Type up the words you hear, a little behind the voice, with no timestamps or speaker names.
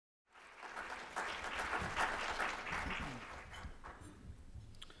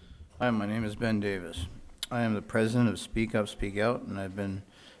Hi, my name is Ben Davis. I am the president of Speak Up, Speak Out, and I've been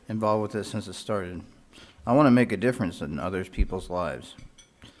involved with it since it started. I want to make a difference in other people's lives.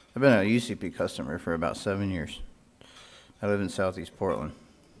 I've been a UCP customer for about 7 years. I live in Southeast Portland.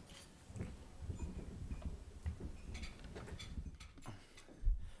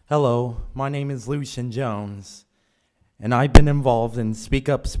 Hello, my name is Lucien Jones, and I've been involved in Speak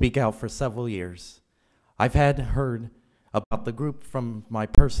Up, Speak Out for several years. I've heard about the group from my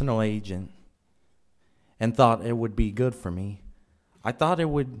personal agent and thought it would be good for me. I thought it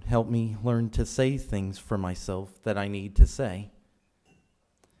would help me learn to say things for myself that I need to say.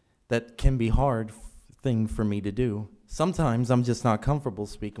 That can be a hard thing for me to do. Sometimes I'm just not comfortable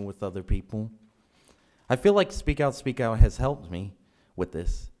speaking with other people. I feel like Speak Out has helped me with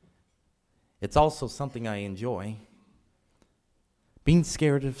this. It's also something I enjoy. Being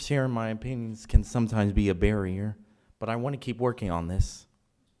scared of sharing my opinions can sometimes be a barrier, but I want to keep working on this.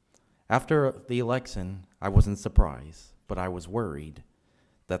 After the election, I wasn't surprised, but I was worried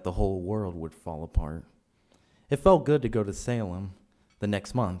that the whole world would fall apart. It felt good to go to Salem the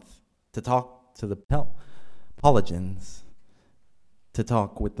next month to talk to the Apologians, to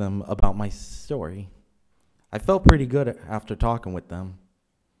talk with them about my story. I felt pretty good after talking with them,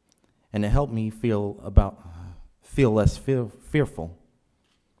 and it helped me feel less fearful.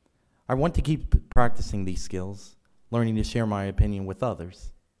 I want to keep practicing these skills, learning to share my opinion with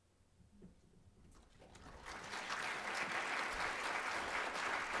others.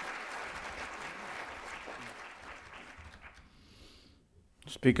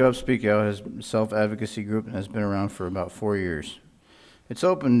 Speak Up, Speak Out is a self-advocacy group and has been around for about 4 years. It's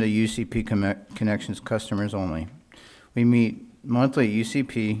open to UCP Connections customers only. We meet monthly at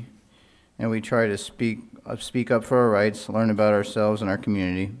UCP, and we try to speak up for our rights, learn about ourselves and our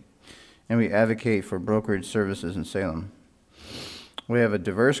community, and we advocate for brokerage services in Salem. We have a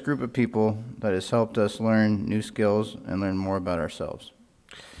diverse group of people that has helped us learn new skills and learn more about ourselves.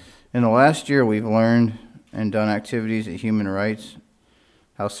 In the last year, we've learned and done activities at human rights,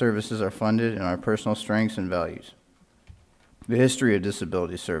 how services are funded, and our personal strengths and values, the history of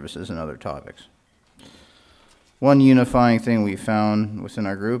disability services, and other topics. One unifying thing we found within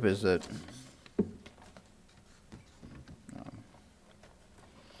our group is that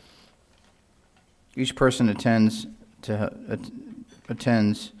each person attends to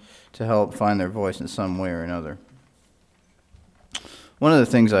help find their voice in some way or another. One of the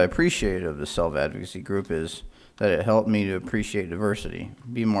things I appreciate of the self-advocacy group is that it helped me to appreciate diversity,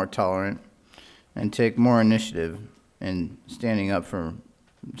 be more tolerant, and take more initiative in standing up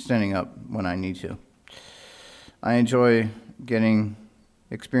when I need to. I enjoy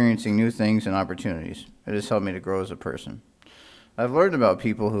experiencing new things and opportunities. It has helped me to grow as a person. I've learned about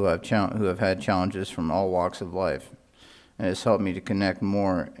people who have had challenges from all walks of life, and it's helped me to connect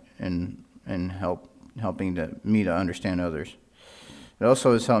more and helping me to understand others. It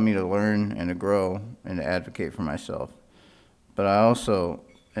also has helped me to learn and to grow and to advocate for myself, but also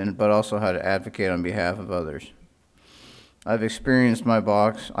how to advocate on behalf of others. I've expanded my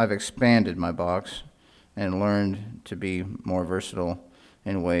box and learned to be more versatile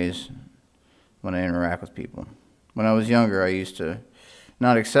in ways when I interact with people. When I was younger, I used to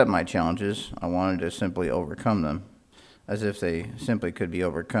not accept my challenges. I wanted to simply overcome them, as if they simply could be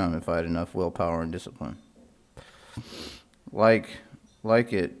overcome if I had enough willpower and discipline. Like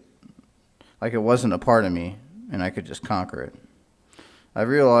it wasn't a part of me, and I could just conquer it. I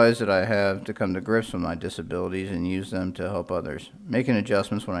realized that I have to come to grips with my disabilities and use them to help others, making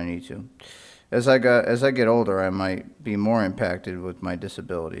adjustments when I need to. As I get older, I might be more impacted with my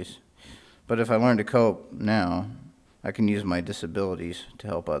disabilities. But if I learn to cope now, I can use my disabilities to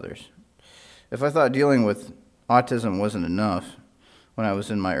help others. If I thought dealing with autism wasn't enough when I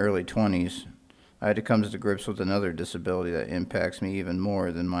was in my early 20s, I had to come to grips with another disability that impacts me even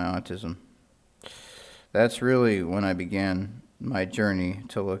more than my autism. That's really when I began my journey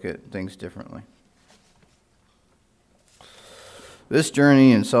to look at things differently. This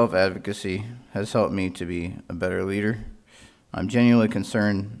journey in self-advocacy has helped me to be a better leader. I'm genuinely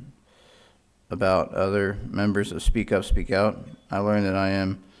concerned about other members of Speak Up, Speak Out. I learned that I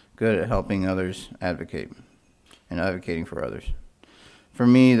am good at helping others advocate and advocating for others. For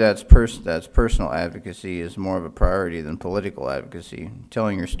me, that's personal advocacy is more of a priority than political advocacy,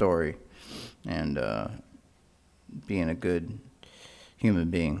 telling your story and being a good human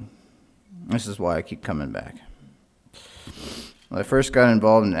being. This is why I keep coming back. I first got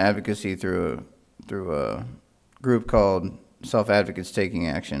involved in advocacy through a group called Self-Advocates Taking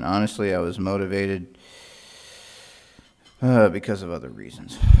Action. Honestly, I was motivated because of other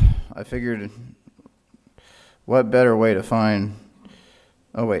reasons. I figured what better way to find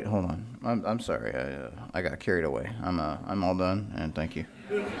Oh, wait, hold on. I'm sorry. I got carried away. I'm all done, and thank you.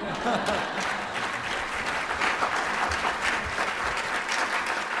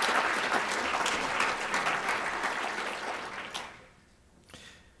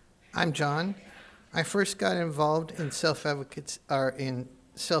 I'm John. I first got involved in self-advocacy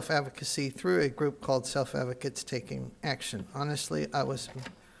through a group called Self-Advocates Taking Action. Honestly, I was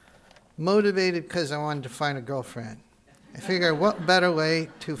motivated because I wanted to find a girlfriend. I figured what better way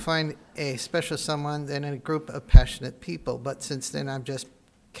to find a special someone than in a group of passionate people, but since then I've just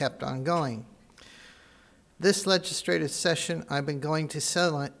kept on going. This legislative session, I've been going to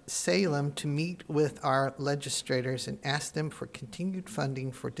Salem to meet with our legislators and ask them for continued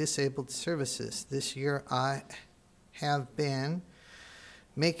funding for disabled services. This year I have been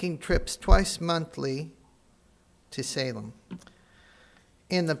making trips twice monthly to Salem.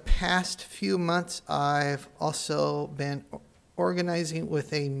 In the past few months, I've also been organizing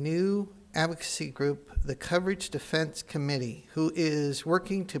with a new advocacy group, the Coverage Defense Committee, who is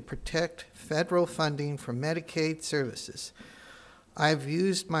working to protect federal funding for Medicaid services. I've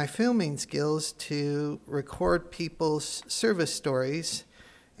used my filming skills to record people's service stories,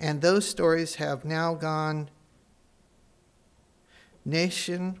 and those stories have now gone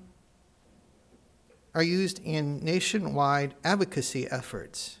are used in nationwide advocacy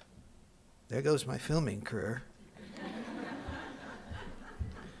efforts. There goes my filming career.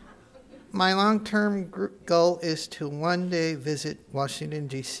 My long-term goal is to one day visit Washington,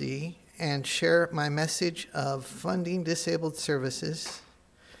 D.C. and share my message of funding disabled services.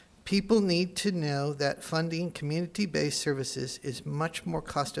 People need to know that funding community-based services is much more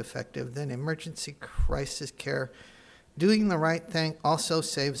cost-effective than emergency crisis care. Doing the right thing also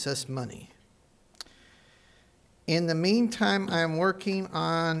saves us money. In the meantime, I am working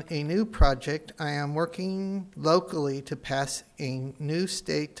on a new project. I am working locally to pass a new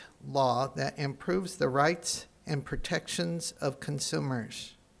state law that improves the rights and protections of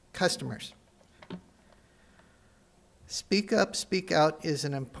customers. Speak up, speak out is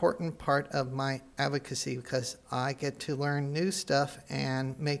an important part of my advocacy because I get to learn new stuff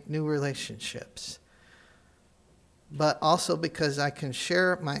and make new relationships. But also because I can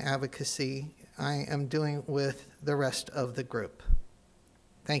share my advocacy I am doing with the rest of the group.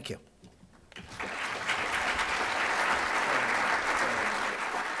 Thank you.